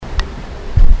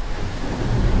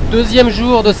Deuxième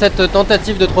jour de cette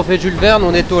tentative de trophée Jules Verne,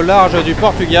 on est au large du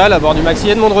Portugal à bord du Maxi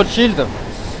Edmond de Rothschild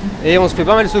et on se fait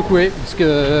pas mal secouer parce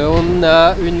qu'on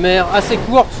a une mer assez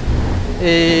courte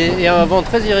et un vent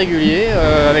très irrégulier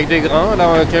avec des grains. Là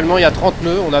actuellement il y a 30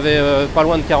 nœuds, on avait pas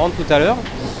loin de 40 tout à l'heure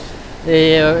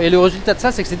et le résultat de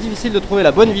ça c'est que c'est difficile de trouver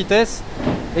la bonne vitesse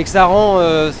et que ça rend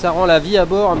la vie à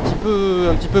bord un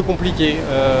petit peu compliquée.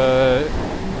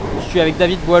 Je suis avec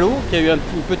David Boileau qui a eu une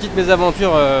petite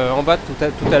mésaventure en bas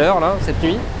tout à l'heure, là, cette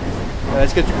nuit.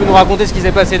 Est-ce que tu peux nous raconter ce qui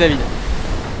s'est passé, David?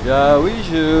 Oui,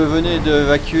 je venais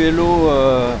d'évacuer l'eau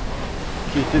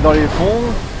qui était dans les fonds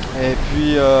et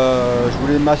puis je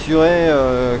voulais m'assurer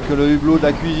que le hublot de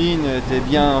la cuisine était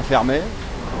bien fermé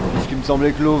puisqu'il me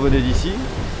semblait que l'eau venait d'ici.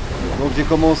 Donc j'ai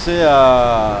commencé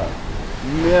à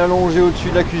m'allonger au-dessus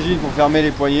de la cuisine pour fermer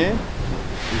les poignées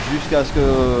jusqu'à ce que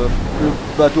le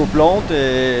bateau plante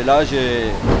et là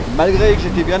malgré que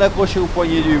j'étais bien accroché au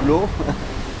poignet du hublot,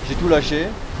 j'ai tout lâché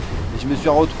et je me suis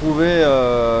retrouvé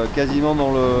quasiment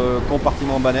dans le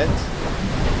compartiment banette.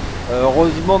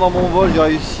 Heureusement dans mon vol j'ai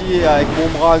réussi avec mon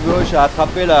bras gauche à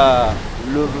attraper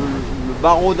le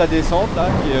barreau de la descente là,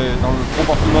 qui est dans le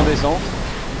compartiment descente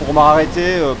pour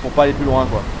m'arrêter pour pas aller plus loin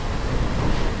quoi.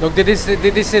 Donc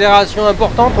des décélérations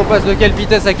importantes, on passe de quelle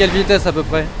vitesse à quelle vitesse à peu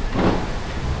près?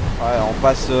 Ouais,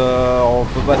 on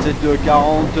peut passer de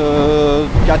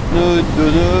 44 nœuds,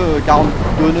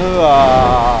 42 nœuds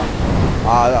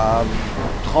à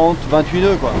 30, 28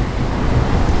 nœuds quoi.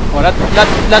 Bon, là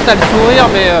t'as le sourire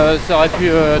mais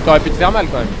t'aurais pu te faire mal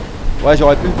quand même. Ouais,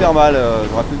 j'aurais pu me faire mal,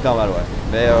 ouais.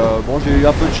 Mais bon, j'ai eu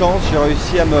un peu de chance, j'ai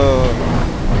réussi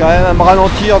quand même à me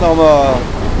ralentir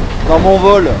dans mon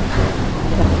vol.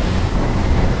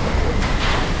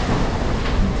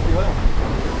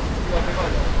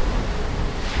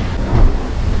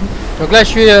 Donc là je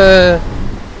suis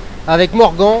avec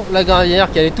Morgan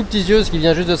Lagravière qui a les tout petits yeux parce qu'il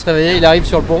vient juste de se réveiller, il arrive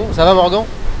sur le pont. Ça va Morgan?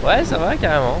 Ouais ça va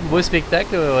carrément, beau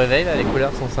spectacle au réveil, là, les couleurs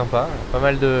sont sympas, pas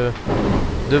mal de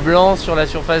blanc sur la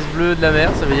surface bleue de la mer,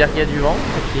 ça veut dire qu'il y a du vent.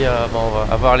 Et puis on va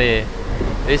avoir les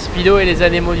speedos et les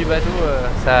anémones du bateau,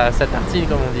 ça tartine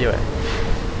comme on dit ouais.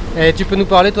 Et tu peux nous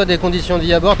parler toi des conditions de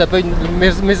vie à bord? T'as pas eu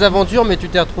une mésaventure mais tu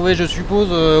t'es retrouvé je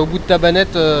suppose au bout de ta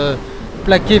banette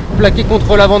plaqué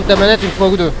contre l'avant de ta manette une fois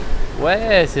ou deux?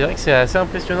 Ouais, c'est vrai que c'est assez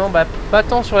impressionnant, pas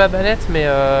tant sur la banette, mais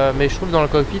je trouve dans le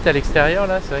cockpit à l'extérieur,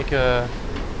 là, c'est vrai que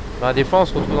des fois on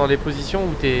se retrouve dans des positions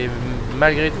où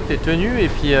malgré tout tu es tenu, et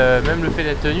puis même le fait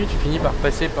d'être tenu, tu finis par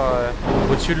passer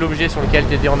au-dessus de l'objet sur lequel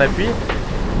tu étais en appui.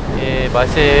 Et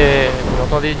vous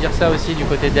entendez dire ça aussi du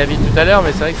côté de David tout à l'heure,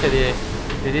 mais c'est vrai que c'est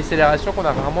des décélérations qu'on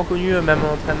a rarement connues, même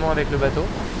en entraînement avec le bateau.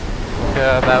 Donc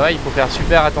ouais, il faut faire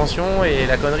super attention, et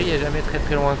la connerie est jamais très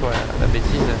très loin, quoi. La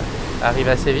bêtise arrive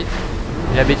assez vite.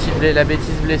 Et la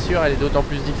bêtise blessure, elle est d'autant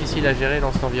plus difficile à gérer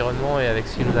dans cet environnement et avec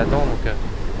ce qui nous attend, donc il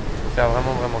faut faire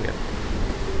vraiment gaffe.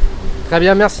 Très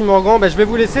bien, merci Morgan. Je vais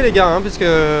vous laisser les gars, puisque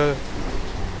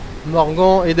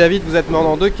Morgan et David vous êtes morts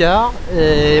dans 2 quarts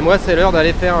et moi c'est l'heure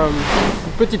d'aller faire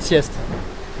une petite sieste.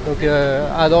 Donc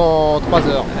à dans 3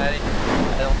 heures. Allez,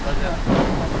 à dans 3 heures.